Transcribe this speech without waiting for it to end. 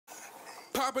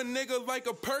pop a nigga like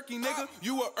a perky, nigga.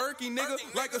 You a irky, nigga.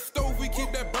 Like a stove, we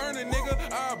keep that burning, nigga.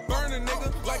 I burn a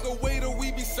nigga. Like a waiter,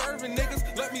 we be serving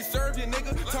niggas. Let me serve you,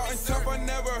 nigga. Talking tough, I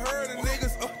never heard of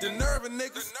niggas. The nerve of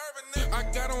niggas. I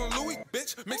got on Louis,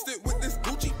 bitch. Mixed it with this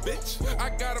Gucci, bitch.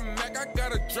 I got a Mac, I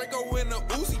got a Draco and a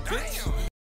Uzi, bitch.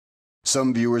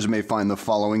 Some viewers may find the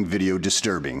following video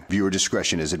disturbing. Viewer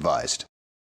discretion is advised.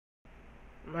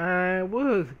 Man,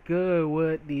 what's good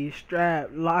with the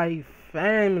Strap Life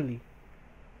family?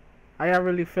 How y'all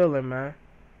really feeling, man?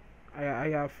 How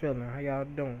y'all feeling? How y'all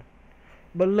doing?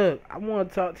 But look, I want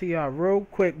to talk to y'all real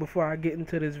quick before I get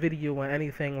into this video or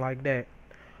anything like that.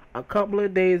 A couple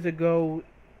of days ago,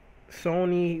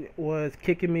 Sony was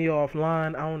kicking me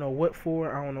offline. I don't know what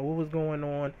for. I don't know what was going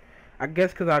on. I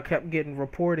guess because I kept getting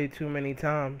reported too many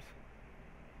times.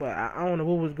 But I don't know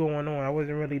what was going on. I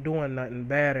wasn't really doing nothing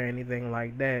bad or anything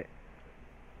like that.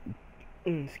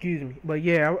 Excuse me. But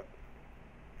yeah,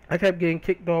 I kept getting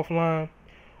kicked offline.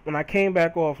 When I came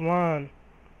back offline,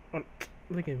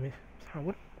 look at me.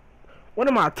 What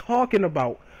am I talking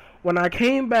about? When I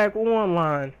came back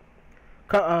online,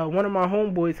 one of my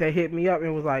homeboys had hit me up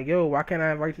and was like, "Yo, why can't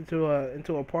I invite you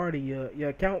into a party? Your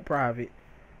account private."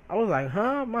 I was like,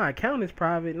 "Huh? My account is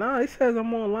private." "Nah, it says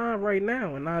I'm online right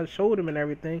now." And I showed him and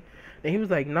everything. And he was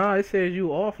like, "Nah, it says you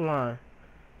offline."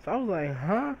 So I was like,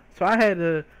 "Huh?" So I had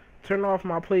to turn off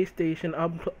my PlayStation,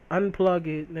 unplug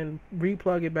it, and then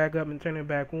replug it back up and turn it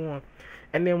back on.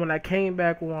 And then when I came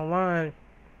back online,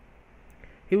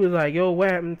 he was like, "Yo,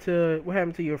 what happened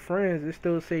to your friends? It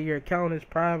still say your account is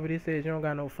private. It says you don't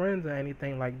got no friends or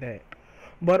anything like that."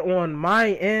 But on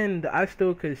my end, I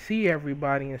still could see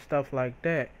everybody and stuff like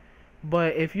that.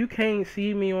 But if you can't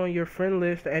see me on your friend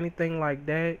list or anything like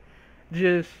that,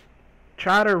 just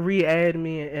try to re-add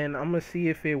me and I'm going to see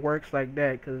if it works like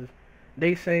that. Because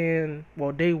they saying,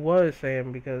 well, they was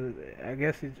saying, because I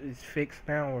guess it's fixed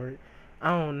now or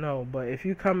I don't know. But if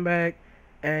you come back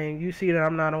and you see that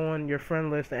I'm not on your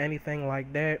friend list or anything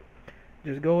like that,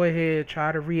 just go ahead,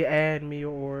 try to re-add me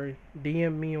or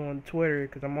DM me on Twitter,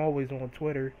 because I'm always on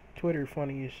Twitter. Twitter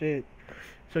funny as shit.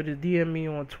 So just DM me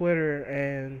on Twitter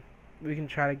and we can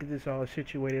try to get this all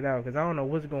situated out, because I don't know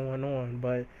what's going on.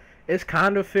 But it's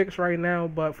kind of fixed right now,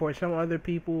 but for some other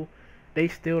people, they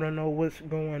still don't know what's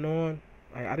going on.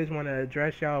 I just want to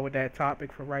address y'all with that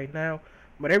topic for right now.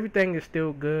 But everything is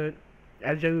still good.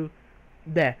 As you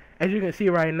can see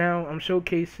right now, I'm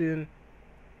showcasing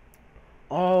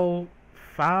all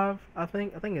 5, I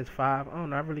think it's 5, I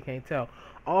don't know, I really can't tell.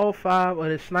 All 5 of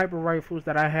the sniper rifles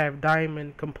that I have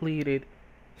diamond completed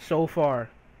so far.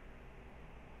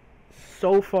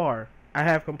 So far, I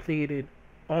have completed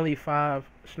only 5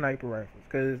 sniper rifles,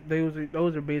 because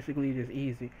those are basically just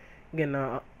easy. Getting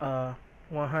a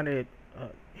 100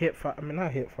 hip fire, I mean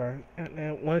not hip fire,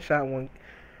 and one shot one.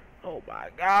 Oh my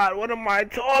God, what am I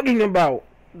talking about?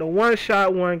 The one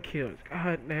shot one kills.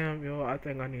 God damn, yo, I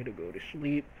think I need to go to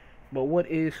sleep. But what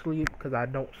is sleep? Because I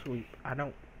don't sleep. I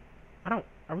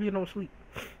really don't sleep.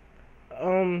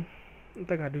 I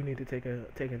think I do need to take a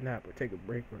nap or take a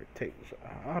break or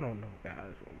I don't know,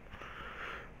 guys.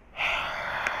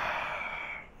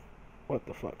 What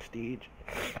the fuck, Steve?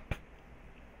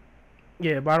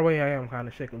 Yeah, by the way, I am kind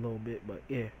of sick a little bit, but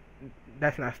yeah,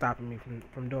 that's not stopping me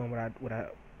from doing what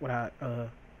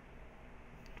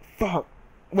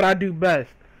I do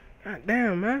best. God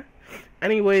damn, man.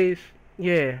 Anyways,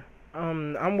 yeah.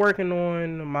 I'm working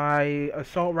on my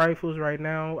assault rifles right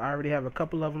now. I already have a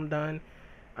couple of them done.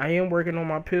 I am working on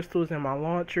my pistols and my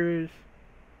launchers.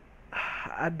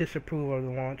 I disapprove of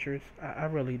the launchers. I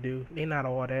really do. They're not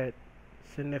all that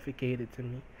significant to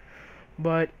me.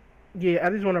 But yeah, I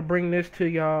just want to bring this to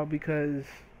y'all because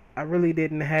I really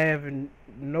didn't have I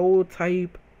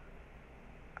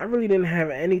really didn't have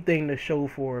anything to show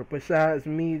for it besides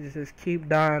me just keep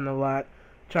dying a lot.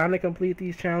 Trying to complete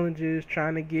these challenges,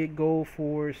 trying to get gold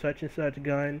for such and such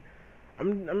gun.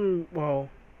 I'm well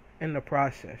in the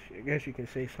process. I guess you can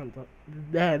say something.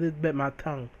 That just bit my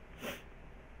tongue.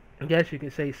 I guess you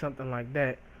can say something like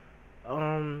that.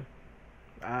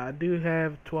 I do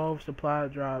have 12 supply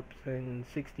drops and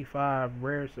 65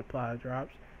 rare supply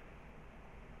drops.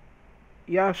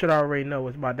 Y'all should already know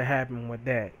what's about to happen with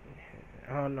that.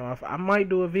 I don't know if I might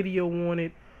do a video on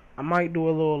it. I might do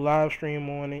a little live stream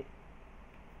on it.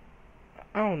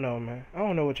 I don't know, man. I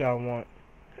don't know what y'all want.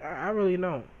 I really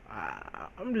don't.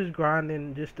 I'm just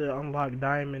grinding just to unlock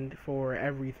diamond for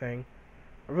everything.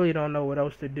 I really don't know what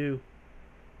else to do.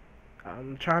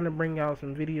 I'm trying to bring y'all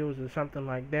some videos or something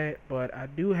like that, but I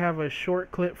do have a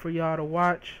short clip for y'all to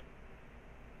watch.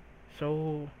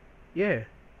 So, yeah.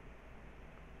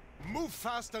 Move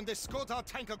fast and escort our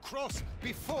tank across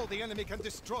before the enemy can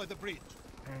destroy the bridge.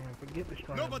 Man, forget the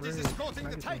strong Nobody's bridge. escorting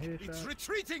the Can I get tank. some It's headshots?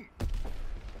 retreating.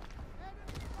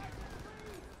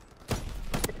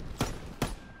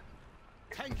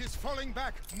 Tank is falling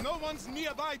back. No one's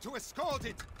nearby to escort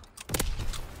it.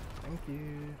 Thank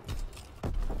you.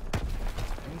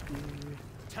 Thank you.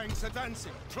 Tanks are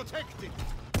dancing. Protect it.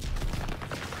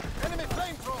 Enemy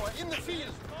flamethrower in the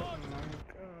field. Oh my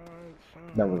god,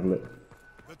 son. That was lit.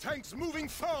 The tank's moving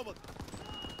forward.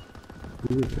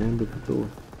 He was under the door.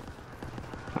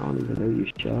 I don't even know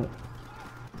you shot.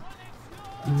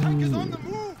 Tank is on the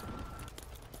move.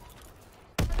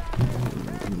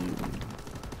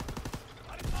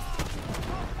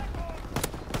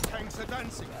 Tanks are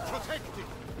dancing. Protect it.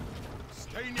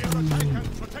 Stay near the tank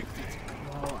and protect it.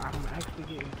 Well, I'm actually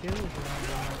getting kills when I'm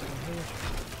going here.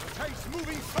 The tank's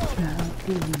moving forward.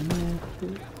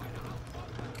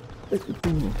 What's the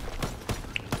thing?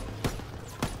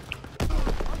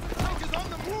 Tank is on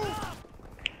the move.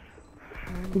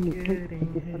 I'm getting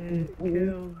head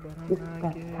kills, but I'm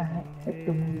not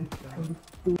getting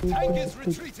headshots. Tank is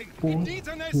retreating. He needs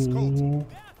an escort.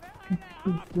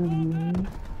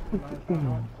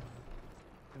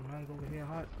 Mine's over here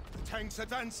hot. Tanks are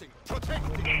dancing. Protect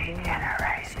it.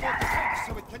 Escort the tank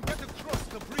so it can get across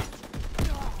the bridge.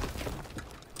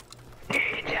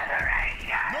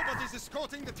 Nobody's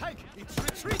escorting the tank. It's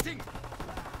retreating.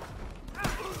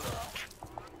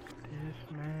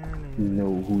 This man You is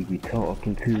know who you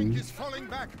talking Tank to. is falling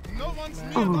back. No one's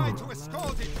nearby to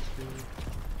escort it.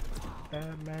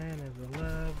 That man is a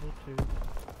level 2.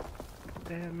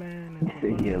 That man is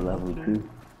Say a he a level level 2. 2.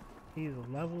 He's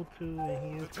a level 2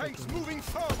 and he The is tank's cooking. moving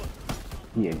forward.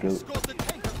 Yeah, go. Escort the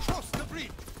tank across the bridge.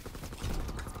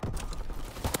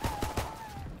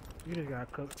 You just got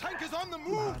The cooked tank is on the by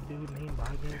move. a dude named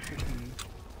Boggin Fatigue.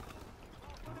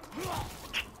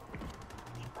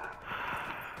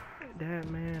 That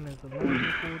man is a level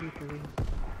 43.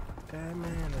 That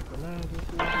man is a level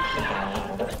 43.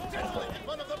 Definitely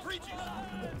one of the bridges.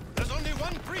 There's only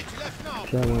one bridge left now.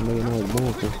 Shot one making Have noise to move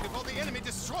bonker. quickly before the enemy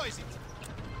destroys it.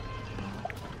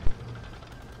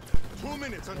 2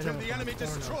 minutes until the enemy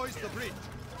destroys the bridge.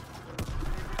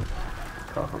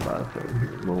 Talk about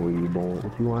it. When were you born?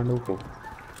 What you want to know for?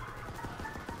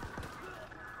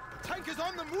 The tank is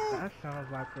on the move. That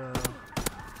sounds like a...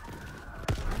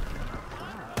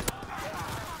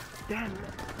 Damn.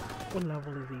 What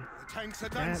level is he? The tanks are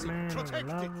That dancing. man is Protect it.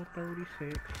 level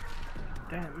 36.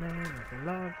 That man is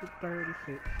level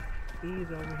 36.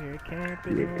 He's over here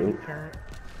camping Yeah, on go. the turret.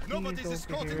 Nobody's He's over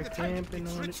escorting here the tank. camping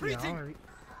It's on it. Yeah, retreating. alright.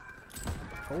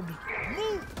 Kobe.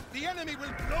 Move! The enemy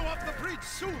will blow up the bridge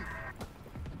soon.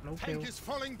 No Tank kill. is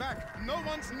falling back. No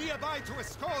one's nearby to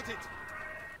escort it.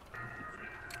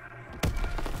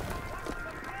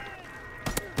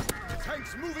 The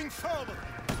tank's moving forward.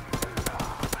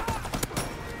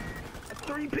 A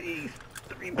 3-piece!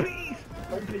 3-piece!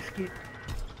 No biscuit.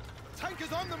 The tank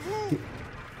is on the move.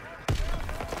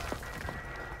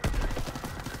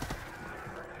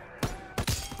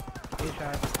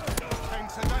 Headshot.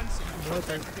 Tanks are dancing. Blood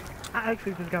Protect thirst. it. I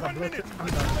actually just got a 1 blood minute thirst. I'm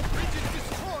until done. the bridge is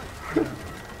destroyed.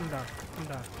 I'm done. I'm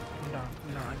done. I'm done.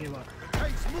 I'm done. I give up. The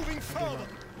tank's moving forward.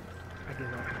 I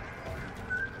give up.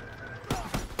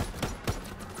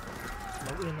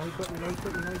 No equipment, no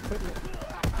equipment, no equipment.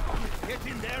 Get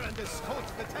in there and escort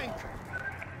the tank.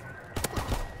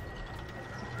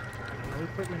 No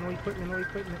equipment, no equipment, no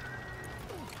equipment.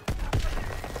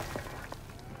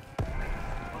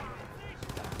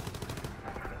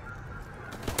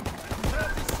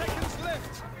 30 seconds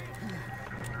left.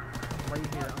 Right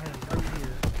here, I am right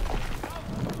here.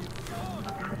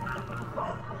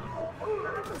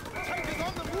 Tank is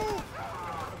on the move.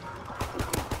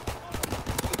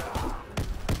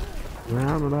 Man, I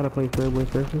don't know how to play Subway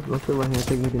Surfers. I'm still right here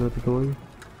taking me to no tutorial.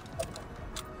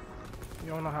 You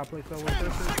don't know how to play Subway 10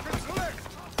 Surfers? seconds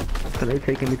left. So they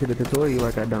taking me to the tutorial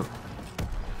like I don't.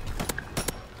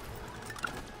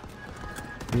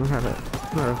 You know how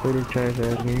to play this trash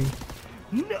ass game.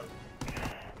 No!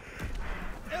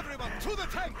 Everyone to the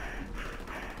tank.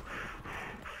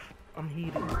 I'm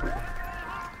heated. I'm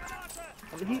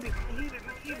heated, I'm heated,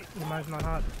 I'm heated. Your mine's not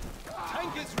hot.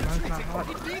 Tank is Mine's not retreating. hot.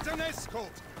 It needs an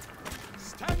escort.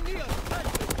 Stand near the tank.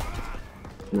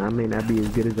 Now, I may not be as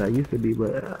good as I used to be,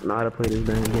 but I know how to play this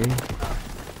damn game.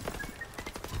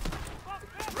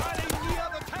 Running near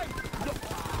the tank.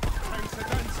 Tanks are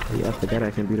dancing. Yeah, I forgot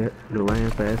I can do that. The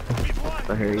land faster. We've won.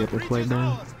 So hurry The up and bridge slow is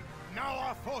down. ours. Now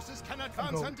our forces can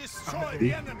advance Go. and destroy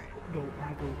the enemy. Go,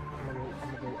 I'm gonna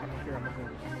go.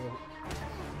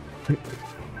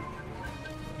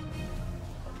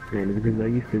 Man, as good as I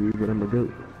used to be, but I'm a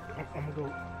goat. I'm gonna go.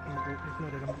 Just know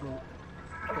that I'm gonna go.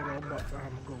 Because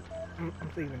I'm a goat. I'm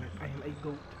saving it. I am a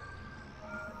goat.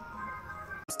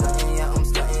 I'm stunting, yeah, I'm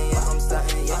stunting, yeah, I'm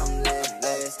stunting, yeah, I'm